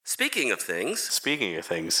Speaking of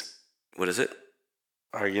things. What is it?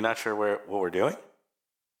 Are you not sure what we're doing?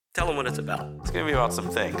 Tell them what it's about. It's going to be about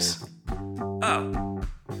some things. Oh.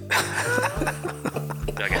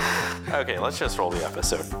 Okay, let's just roll the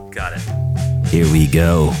episode. Got it. Here we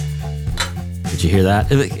go. Did you hear that?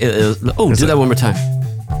 Do that one more time.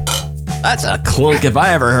 That's a clunk if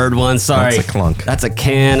I ever heard one. Sorry. That's a clunk. That's a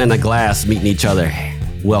can and a glass meeting each other.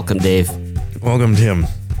 Welcome, Dave. Welcome, Tim.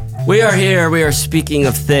 We are here. We are speaking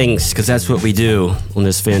of things because that's what we do on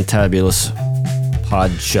this fantabulous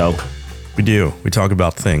pod show. We do. We talk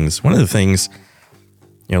about things. One of the things,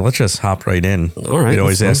 let's just hop right in. All right. We'd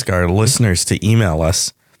always ask our listeners to email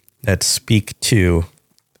us at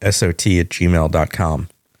speak2SOT@gmail.com.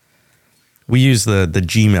 We use the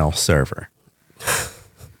Gmail server.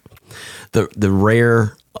 The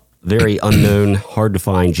rare, very unknown, hard to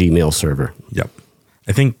find Gmail server. Yep.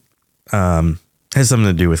 I think has something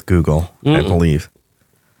to do with Google, I believe.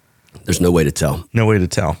 There's no way to tell. No way to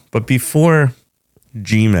tell. But before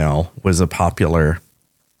Gmail was a popular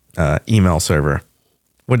email server,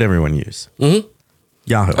 what did everyone use? Mm-hmm.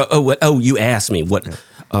 Yahoo. You asked me what?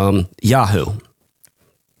 Yahoo.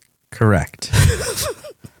 Correct.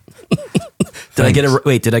 Did I get it?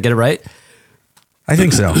 Wait, did I get it right? I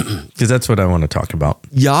think so, because that's what I want to talk about.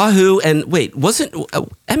 Yahoo and wasn't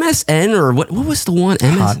MSN or what was the one?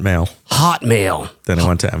 Hotmail. Then I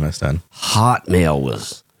went to MSN. Hotmail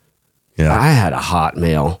was. Yeah. I had a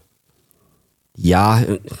Hotmail.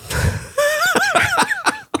 Yahoo.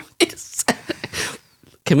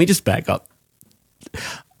 Can we just back up?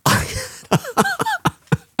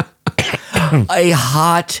 A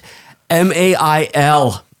hot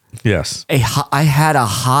MAIL. Yes. I had a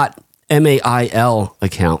hot MAIL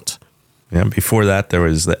account. Yeah. Before that, there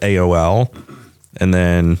was the AOL, and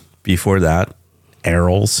then before that,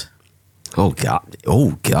 Arrows. Oh God,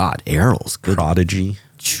 Arrows. Good. Prodigy.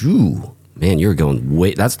 Choo. Man, you're going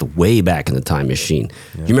way. That's the way back in the time machine.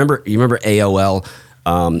 Yeah. You remember AOL?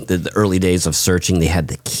 The early days of searching, they had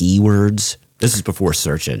the keywords. This is before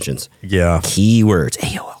search engines. Yeah. Keywords.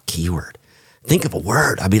 AOL keyword. Think of a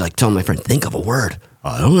word. I'd be like telling my friend, think of a word.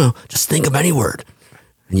 I don't know. Just think of any word.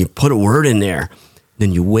 And you put a word in there.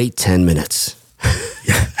 Then you wait 10 minutes.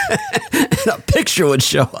 And a picture would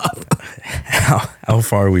show up. How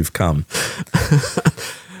far we've come.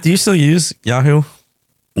 Do you still use Yahoo?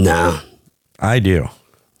 No. I do.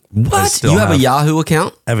 What? You have a Yahoo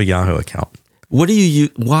account? I have a Yahoo account. What are you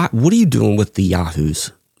doing with the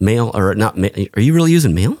Yahoos? Mail or not? Are you really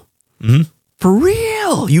using mail? Mm-hmm. For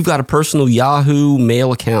real? You've got a personal Yahoo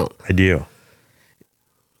mail account. I do.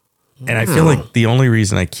 And I feel like the only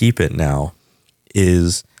reason I keep it now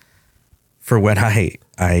is for when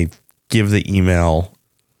I give the email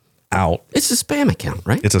out. It's a spam account,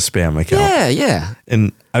 right? It's a spam account. Yeah.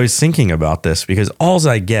 And I was thinking about this because all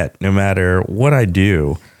I get, no matter what I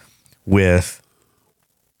do with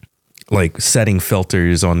like setting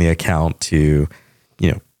filters on the account to,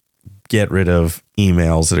 get rid of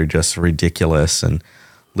emails that are just ridiculous and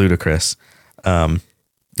ludicrous,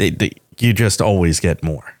 you just always get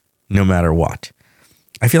more, no matter what.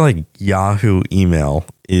 I feel like Yahoo email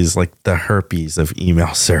is like the herpes of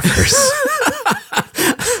email servers.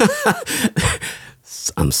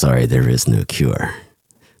 I'm sorry, there is no cure.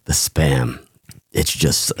 The spam, it's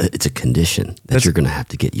a condition that you're going to have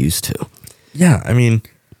to get used to. Yeah, I mean,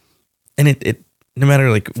 and it no matter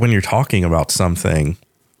like when you're talking about something,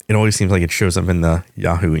 it always seems like it shows up in the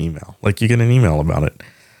Yahoo email. Like you get an email about it.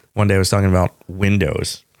 One day I was talking about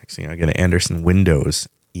Windows. I get an Anderson Windows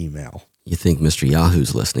email. You think Mr.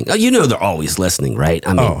 Yahoo's listening? Oh, they're always listening, right?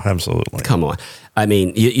 I mean, absolutely. Come on. I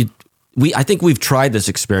mean, I think we've tried this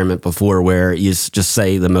experiment before where you just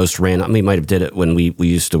say the most random. I mean, we might have did it when we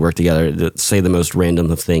used to work together. Say the most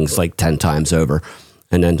random of things like 10 times over,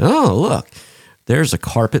 and then look, there's a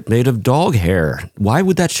carpet made of dog hair. Why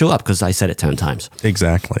would that show up? Because I said it 10 times.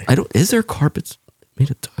 Exactly. Is there carpets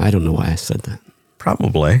made of? I don't know why I said that.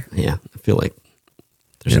 Probably. Yeah, I feel like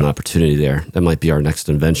there's an opportunity there. That might be our next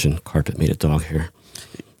invention: carpet made of dog hair.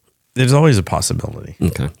 There's always a possibility.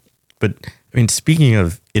 Okay. But I mean, speaking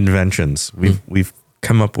of inventions, we've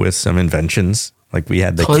come up with some inventions. Like we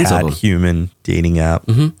had the cat human dating app.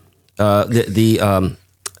 Mm-hmm. The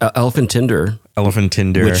Elephant Tinder,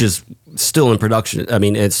 which is still in production. I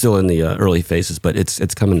mean, it's still in the early phases, but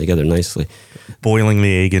it's coming together nicely. Boiling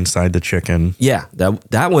the egg inside the chicken. Yeah,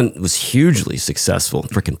 that one was hugely successful.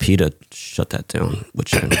 Frickin' PETA shut that down,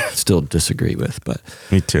 which I still disagree with. But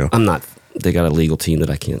me too. I'm not. They got a legal team that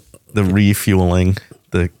I can't. The refueling,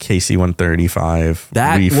 the KC-135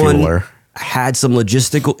 that refueler. One had some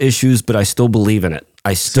logistical issues, but I still believe in it.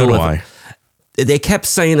 So do I. They kept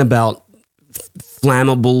saying about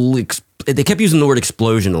flammable. They kept using the word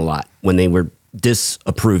explosion a lot when they were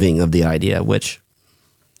disapproving of the idea, which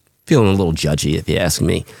feeling a little judgy if you ask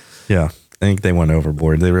me. Yeah, I think they went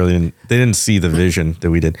overboard. They really didn't. They didn't see the vision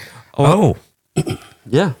that we did. Oh,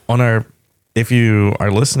 yeah. If you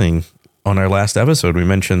are listening, on our last episode, we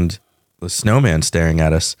mentioned the snowman staring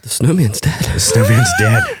at us. The snowman's dead. The snowman's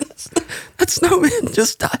dead. That snowman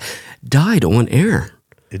just died on air.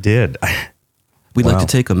 It did. We'd like to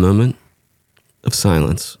take a moment of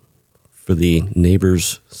silence for the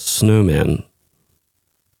neighbor's snowman.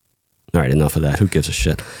 All right, enough of that. Who gives a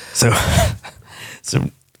shit? So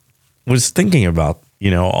was thinking about,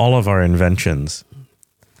 all of our inventions.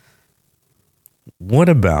 What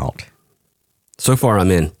about? So far,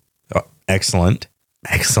 I'm in. Oh, excellent.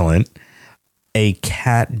 A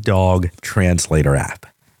cat dog translator app.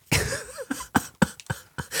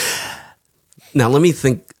 Now, let me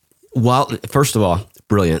think. First of all,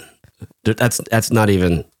 brilliant. That's not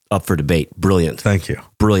even up for debate. Brilliant. Thank you.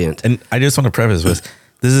 Brilliant. And I just want to preface with,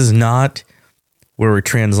 this is not where we're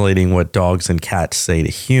translating what dogs and cats say to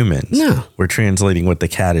humans. No. We're translating what the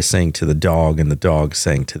cat is saying to the dog and the dog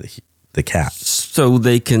saying to the cat. So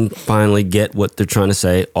they can finally get what they're trying to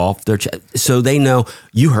say off their chest. So they know,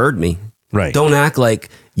 you heard me. Right. Don't act like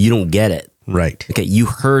you don't get it. Right. Okay, you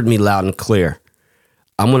heard me loud and clear.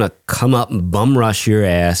 I'm going to come up and bum rush your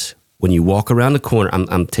ass when you walk around the corner.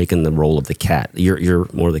 I'm taking the role of the cat. You're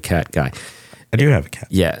more the cat guy. I do have a cat.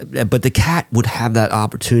 Yeah, but the cat would have that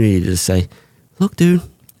opportunity to say, look, dude,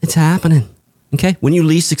 it's happening. Okay? When you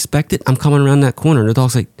least expect it, I'm coming around that corner. And the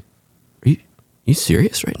dog's like, are you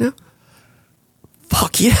serious right now?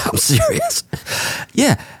 Fuck yeah, I'm serious.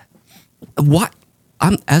 Yeah. What?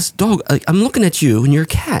 I'm looking at you and you're a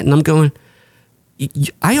cat and I'm going,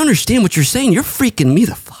 I understand what you're saying. You're freaking me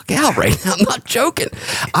the fuck out right now. I'm not joking.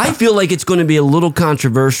 I feel like it's going to be a little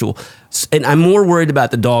controversial. And I'm more worried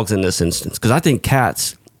about the dogs in this instance because I think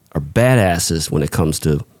cats are badasses when it comes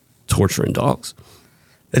to torturing dogs.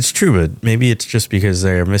 It's true, but maybe it's just because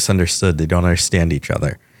they're misunderstood. They don't understand each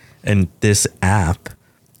other. And this app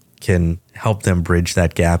can help them bridge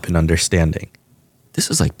that gap in understanding.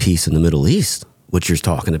 This is like peace in the Middle East, what you're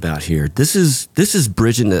talking about here. This is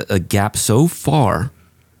bridging a gap so far,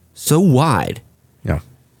 so wide. Yeah.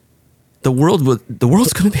 The world's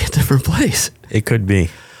going to be a different place. It could be.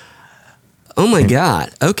 Oh my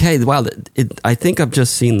God. Okay. Wow. I think I've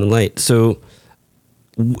just seen the light. So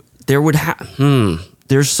there would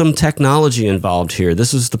there's some technology involved here.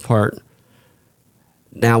 This is the part.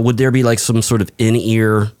 Now, would there be like some sort of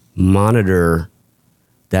in-ear monitor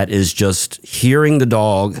that is just hearing the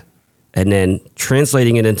dog and then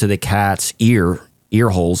translating it into the cat's ear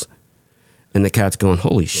holes, and the cat's going,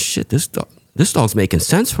 holy shit, this dog's making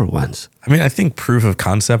sense for once. I mean, I think proof of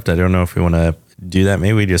concept, I don't know if we want to do that.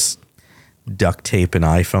 Maybe we just duct tape an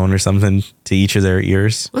iPhone or something to each of their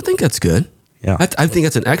ears. I think that's good. Yeah. I think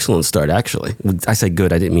that's an excellent start, actually. I say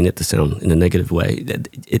good, I didn't mean it to sound in a negative way.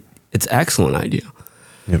 It's an excellent idea.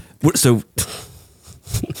 Yep. So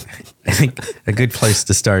I think a good place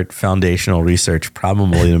to start foundational research,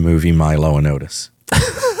 probably the movie Milo and Otis.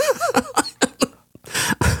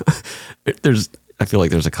 I feel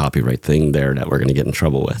like there's a copyright thing there that we're going to get in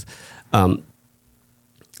trouble with.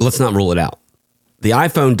 Let's not rule it out. The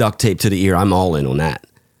iPhone duct tape to the ear, I'm all in on that.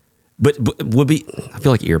 But I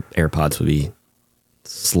feel like AirPods would be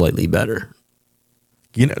slightly better.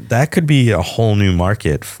 That could be a whole new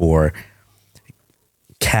market for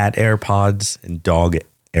cat AirPods and dog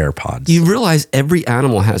AirPods. You realize every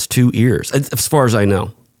animal has two ears, as far as I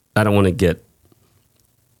know. I don't want to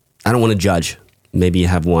judge. Maybe you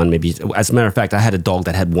have one. Maybe, as a matter of fact, I had a dog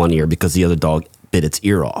that had one ear because the other dog bit its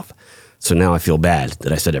ear off. So now I feel bad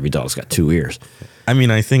that I said every dog's got two ears. I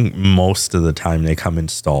mean, I think most of the time they come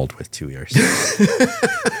installed with two ears.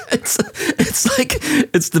 It's like,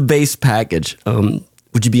 it's the base package.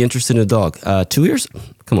 Would you be interested in a dog? 2 ears?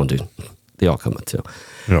 Come on, dude. They all come with two.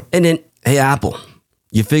 Yep. And then, hey, Apple,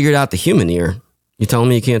 you figured out the human ear. You telling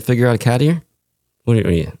me you can't figure out a cat ear? What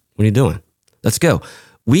are you doing? Let's go.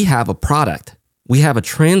 We have a product. We have a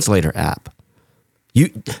translator app.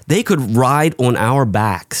 They could ride on our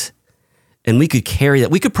backs, and we could carry that.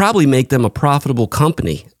 We could probably make them a profitable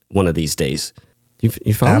company one of these days. You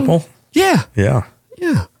follow? Apple? Yeah. Yeah.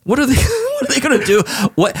 Yeah. What are they going to do?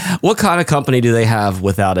 What kind of company do they have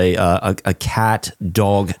without a cat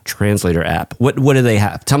dog translator app? What do they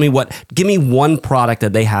have? Tell me give me one product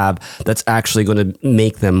that they have that's actually going to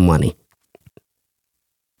make them money.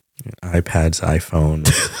 iPads, iPhone,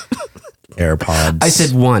 AirPods. I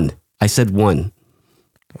said one.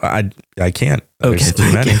 I can't. Okay, There's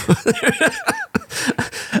too many.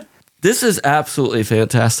 This is absolutely a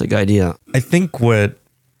fantastic idea. I think what,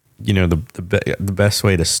 the best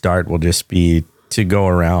way to start will just be to go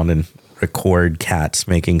around and record cats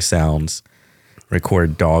making sounds,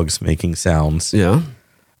 record dogs making sounds. Yeah.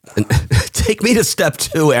 And take me to step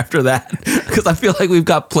 2 after that, because I feel like we've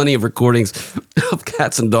got plenty of recordings of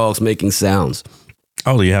cats and dogs making sounds.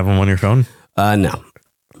 Oh, do you have them on your phone? No.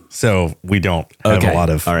 So we don't have a lot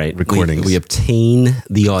of recordings. We obtain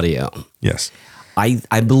the audio. Yes.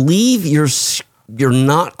 I believe you're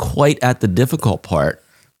not quite at the difficult part.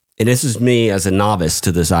 And this is me as a novice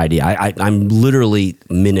to this idea. I'm literally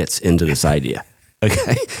minutes into this idea.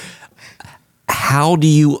 Okay. How do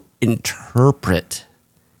you interpret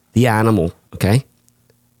the animal, okay,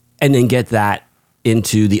 and then get that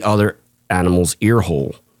into the other animal's ear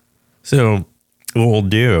hole? So what we'll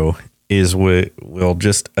do is we'll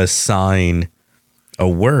just assign a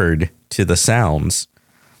word to the sounds,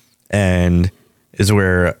 and as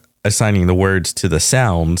we're assigning the words to the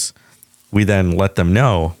sounds, we then let them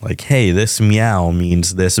know, like, hey, this meow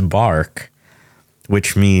means this bark,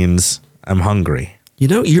 which means I'm hungry. You're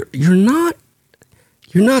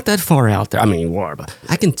not that far out there. I mean,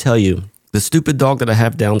 I can tell you, the stupid dog that I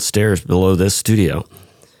have downstairs below this studio,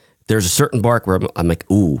 there's a certain bark where I'm like,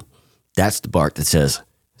 ooh, that's the bark that says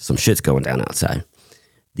some shit's going down outside.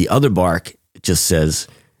 The other bark just says,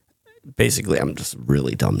 basically, I'm just a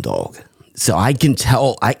really dumb dog. So I can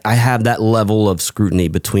tell, I have that level of scrutiny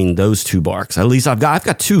between those two barks. At least I've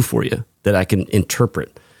got 2 for you that I can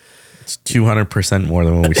interpret. It's 200% more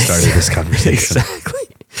than when we started this conversation. Exactly.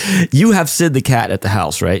 You have Sid the cat at the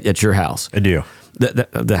house, right? At your house. I do.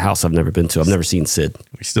 The house I've never been to. I've never seen Sid.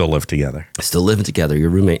 We still live together. Still living together, your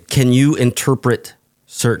roommate. Can you interpret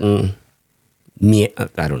certain,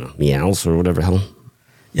 meows or whatever the hell?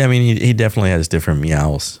 Yeah, I mean, he definitely has different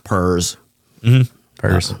meows. Purrs. Mm-hmm.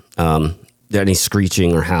 Purrs. Any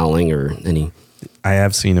screeching or howling or any? I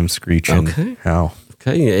have seen him screech and howl.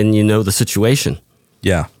 Okay, and you know the situation.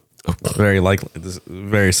 Yeah. Okay. Very likely.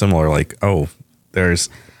 Very similar. Like, oh, there's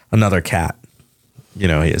another cat. He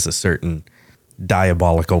has a certain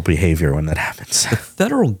diabolical behavior when that happens. The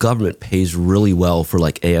federal government pays really well for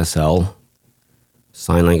like ASL,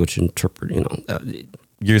 sign language interpret.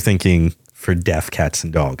 You're thinking for deaf cats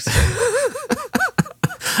and dogs.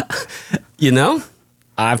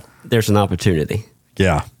 There's an opportunity.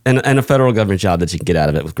 Yeah. And a federal government job that you can get out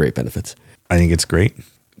of it with great benefits. I think it's great.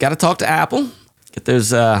 Got to talk to Apple. Get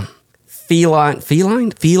those feline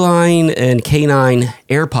and canine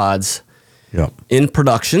AirPods in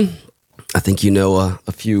production. I think a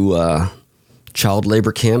few child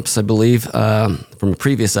labor camps, I believe, from a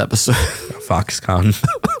previous episode. Foxconn.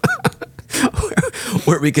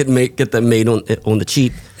 where we could get them made on the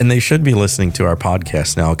cheap. And they should be listening to our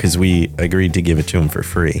podcast now because we agreed to give it to them for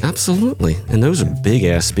free. Absolutely. And those are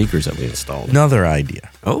big-ass speakers that we installed. Another idea.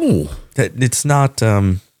 Oh. It's not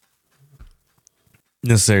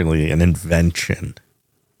necessarily an invention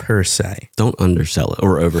per se. Don't undersell it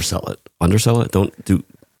or oversell it. Undersell it?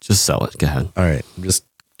 Just sell it. Go ahead. All right. I'm just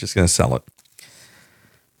going to sell it.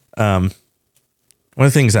 One of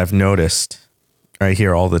the things I've noticed right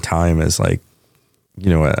here all the time is like,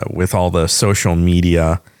 with all the social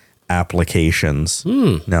media applications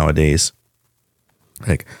nowadays,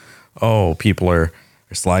 like, oh, people are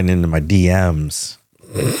sliding into my DMs.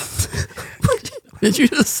 What did you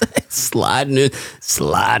just say? Sliding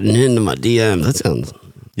into my DMs. That sounds...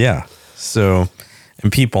 Yeah. So,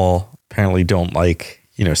 and people apparently don't like,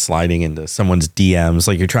 sliding into someone's DMs.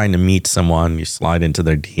 Like you're trying to meet someone, you slide into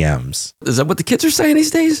their DMs. Is that what the kids are saying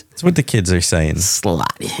these days? That's what the kids are saying.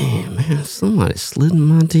 Man, somebody slid in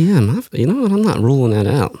my DM. You know what? I'm not ruling that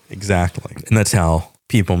out. Exactly. And that's how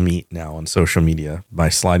people meet now on social media, by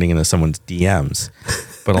sliding into someone's DMs.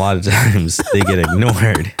 But a lot of times they get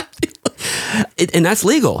ignored. And that's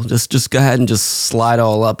legal. Just go ahead and just slide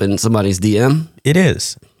all up in somebody's DM. It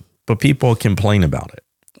is. But people complain about it.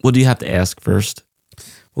 Well, do you have to ask first?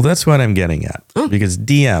 Well, that's what I'm getting at. Oh. Because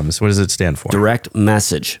DMs, what does it stand for? Direct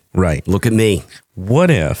message. Right. Look at me. What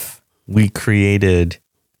if we created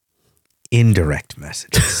indirect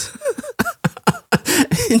messages?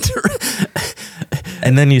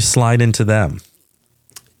 And then you slide into them.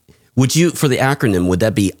 Would you, for the acronym, would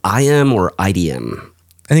that be IM or IDM?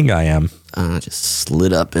 I think IM. Just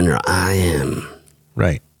slid up in her IM.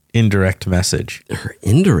 Right. Indirect message. Her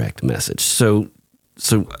indirect message. So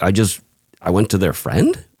I went to their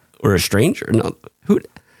friend or a stranger? No,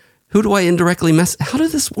 who do I indirectly mess? How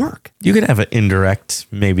did this work? You could have an indirect,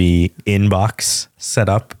 maybe inbox set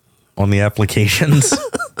up on the applications.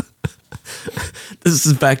 This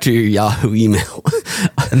is back to your Yahoo email.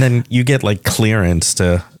 And then you get like clearance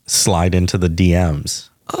to slide into the DMs.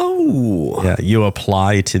 Oh. Yeah, you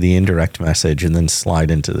apply to the indirect message and then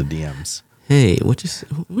slide into the DMs. Hey, what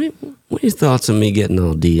are your thoughts on me getting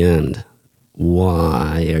all DM'd?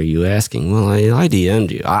 Why are you asking? Well, I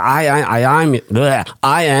DM'd you. I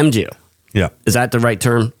IM'd you. Yeah. Is that the right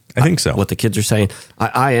term? I think so. What the kids are saying?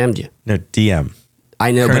 I IM'd you. No, DM.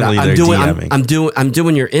 I know, Currently, but they're I'm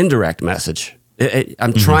doing your indirect message.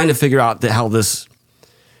 I'm trying to figure out how this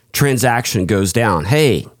transaction goes down.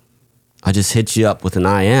 Hey, I just hit you up with an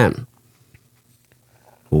IM.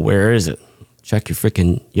 Well, where is it? Check your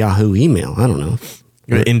freaking Yahoo email. I don't know.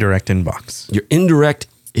 Your indirect inbox. Your indirect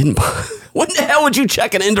inbox. What the hell would you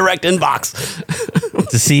check an indirect inbox?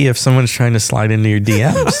 To see if someone's trying to slide into your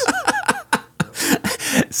DMs.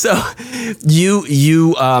 So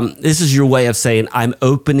this is your way of saying I'm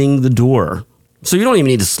opening the door. So you don't even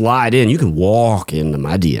need to slide in. You can walk into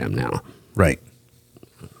my DM now. Right.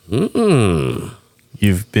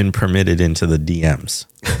 You've been permitted into the DMs.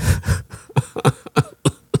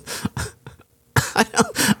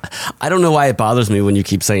 I don't know why it bothers me when you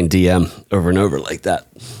keep saying DM over and over like that.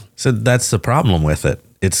 So that's the problem with it.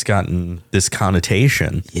 It's gotten this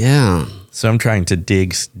connotation. Yeah. So I'm trying to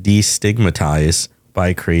destigmatize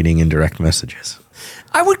by creating indirect messages.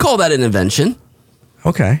 I would call that an invention.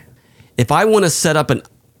 Okay. If I want to set up an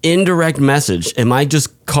indirect message, am I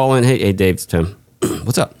just calling, hey Dave, it's Tim.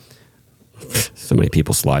 What's up? So many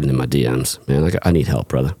people sliding in my DMs. Man, I need help,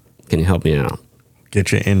 brother. Can you help me out?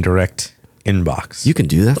 Get your indirect inbox. You can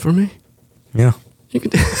do that for me? Yeah. You can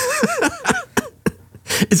do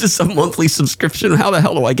Is this a monthly subscription? How the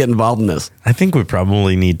hell do I get involved in this? I think we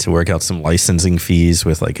probably need to work out some licensing fees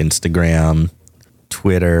with like Instagram,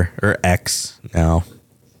 Twitter, or X now.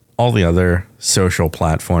 All the other social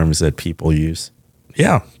platforms that people use.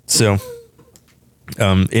 Yeah. So,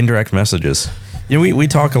 indirect messages. You know, we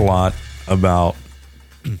talk a lot about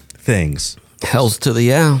things. Hells to the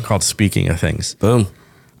yeah. Called Speaking of Things. Boom.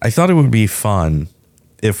 I thought it would be fun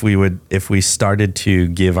if we started to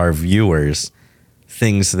give our viewers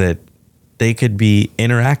things that they could be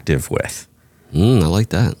interactive with. I like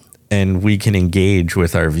that. And we can engage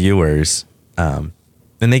with our viewers. And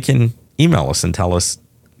they can email us and tell us,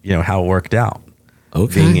 how it worked out.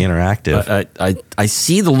 Okay. Being interactive. I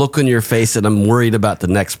see the look on your face, and I'm worried about the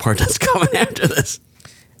next part that's coming after this.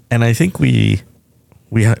 And I think we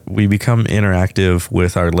become interactive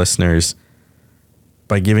with our listeners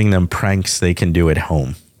by giving them pranks they can do at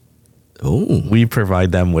home. Oh. We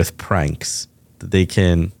provide them with pranks that they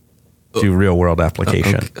can do real world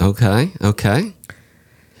application. Okay.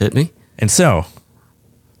 Hit me. And so,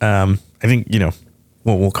 I think,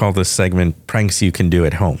 we'll call this segment Pranks You Can Do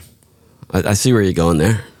at Home. I see where you're going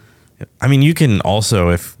there. I mean, you can also,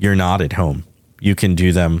 if you're not at home, you can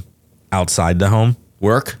do them outside the home.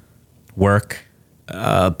 Work.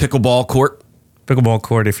 Pickleball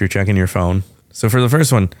court if you're checking your phone. So for the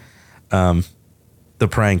first one, the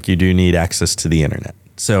prank, you do need access to the internet.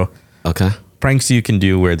 So okay. Pranks you can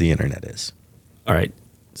do where the internet is. All right.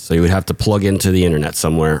 So you would have to plug into the internet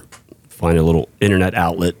somewhere, find a little internet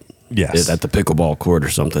outlet. Yes. At the pickleball court or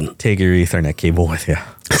something. Take your Ethernet cable with you.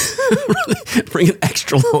 Bring an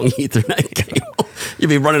extra long Ethernet cable. You'll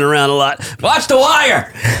be running around a lot. Watch the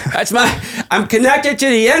wire. I'm connected to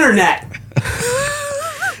the internet.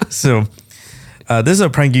 So this is a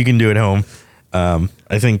prank you can do at home.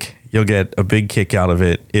 I think you'll get a big kick out of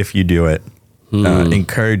it if you do it.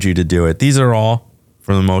 Encourage you to do it. These are all,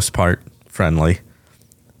 for the most part, friendly.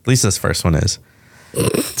 At least this first one is.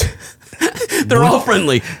 They're all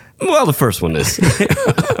friendly. Well, the first one is.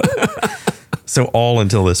 So all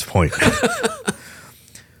until this point.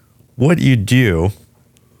 What you do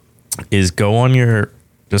is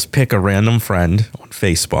just pick a random friend on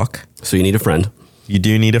Facebook. So you need a friend. You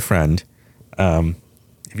do need a friend.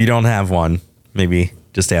 If you don't have one, maybe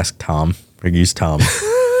just ask Tom or use Tom.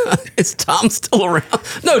 Is Tom still around?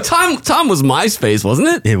 No, Tom was MySpace, wasn't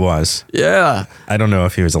it? It was. Yeah. I don't know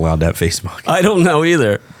if he was allowed to have Facebook. I don't know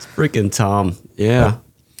either. It's freaking Tom. Yeah.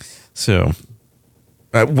 So,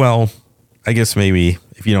 I guess maybe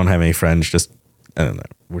if you don't have any friends, just, I don't know.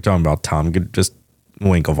 We're talking about Tom, just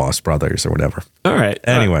Winklevoss brothers or whatever. All right.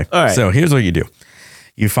 Anyway, all right. So here's what you do.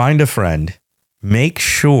 You find a friend, make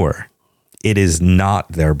sure it is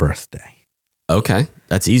not their birthday. Okay.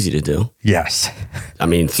 That's easy to do. Yes. I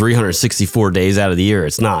mean, 364 days out of the year,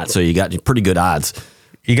 it's not. So you got pretty good odds.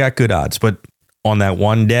 You got good odds, but on that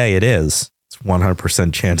one day it is. It's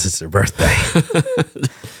 100% chance it's their birthday.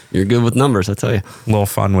 You're good with numbers, I tell you. A little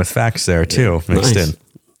fun with facts there too, mixed Nice. in.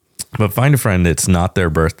 But find a friend it's not their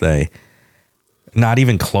birthday. Not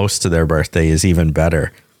even close to their birthday is even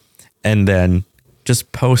better. And then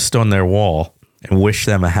just post on their wall and wish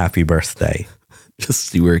them a happy birthday. Just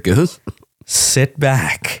see where it goes. Sit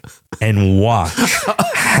back and watch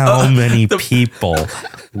how many people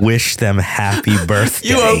wish them happy birthday.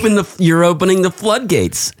 You're opening the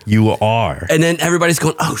floodgates. You are. And then everybody's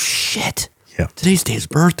going, oh, shit. Yeah. Today's Dave's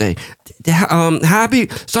birthday. Happy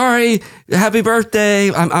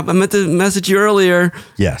birthday. I meant to message you earlier.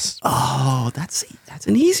 Yes. Oh, that's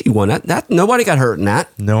an easy one. That nobody got hurt in that.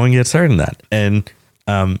 No one gets hurt in that. And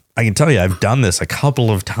I can tell you, I've done this a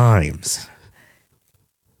couple of times.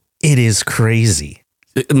 It is crazy.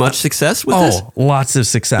 Much success with this? Oh, lots of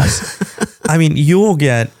success. I mean, you will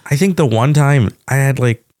get, I think the one time I had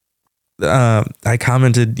I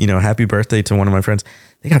commented, happy birthday to one of my friends.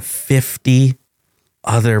 They got 50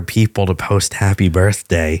 other people to post happy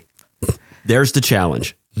birthday. There's the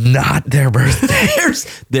challenge. Not their birthday.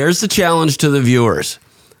 There's the challenge to the viewers.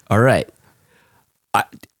 All right.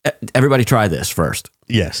 Everybody try this first.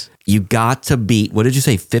 Yes. You got to beat, what did you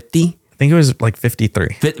say, 50? I think it was like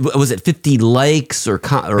 53. Was it 50 likes or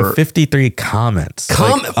 53 comments?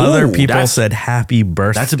 Other people said happy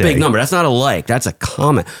birthday. That's a big number. That's not a like. That's a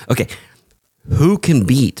comment. Okay. Who can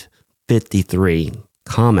beat 53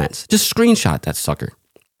 comments? Just screenshot that sucker.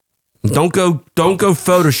 Don't go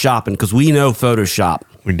photoshopping because we know Photoshop.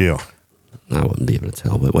 We do. I wouldn't be able to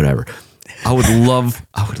tell, but whatever. I would love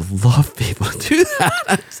people to do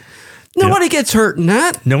that. Nobody gets hurt in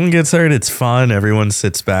that. No one gets hurt. It's fun. Everyone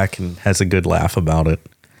sits back and has a good laugh about it.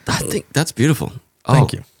 I think that's beautiful.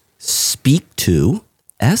 Thank you. Speak to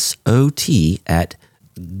SoT at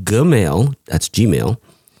Gmail. That's gmail.com.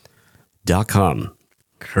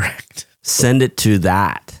 Correct. Send it to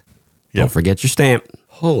that. Yep. Don't forget your stamp.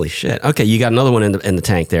 Holy shit. Okay, you got another one in the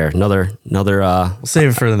tank there. Another We'll save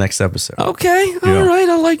it for the next episode. Okay. All right.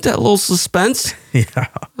 I like that little suspense. Yeah.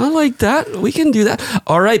 I like that. We can do that.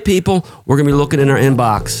 All right, people. We're going to be looking in our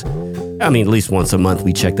inbox. I mean, at least once a month.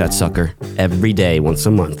 We check that sucker every day, once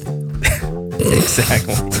a month.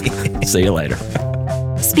 Exactly. See you later.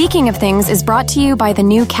 Speaking of Things is brought to you by the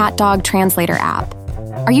new Cat Dog Translator app.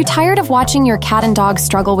 Are you tired of watching your cat and dog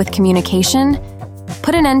struggle with communication?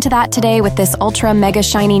 Put an end to that today with this ultra mega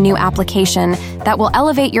shiny new application that will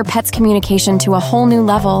elevate your pet's communication to a whole new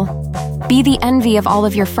level. Be the envy of all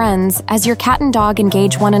of your friends as your cat and dog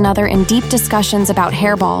engage one another in deep discussions about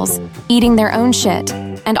hairballs, eating their own shit,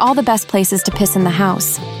 and all the best places to piss in the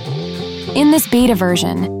house. In this beta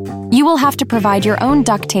version, you will have to provide your own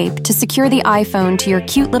duct tape to secure the iPhone to your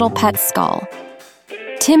cute little pet's skull.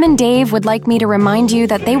 Tim and Dave would like me to remind you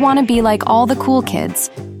that they want to be like all the cool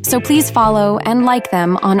kids, so please follow and like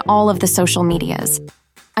them on all of the social medias.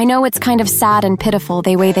 I know it's kind of sad and pitiful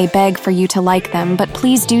the way they beg for you to like them, but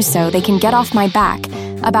please do so they can get off my back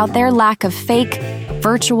about their lack of fake,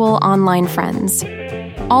 virtual online friends.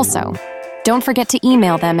 Also, don't forget to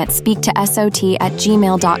email them at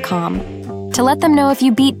speaktosot@gmail.com to let them know if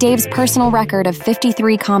you beat Dave's personal record of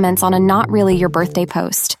 53 comments on a not really your birthday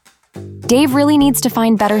post. Dave really needs to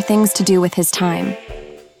find better things to do with his time.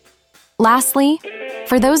 Lastly,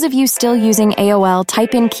 for those of you still using AOL,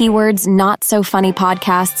 type in keywords "not so funny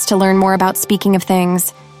podcasts" to learn more about Speaking of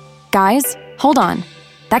Things. Guys, hold on.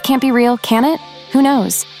 That can't be real, can it? Who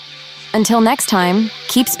knows? Until next time,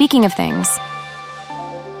 keep speaking of things.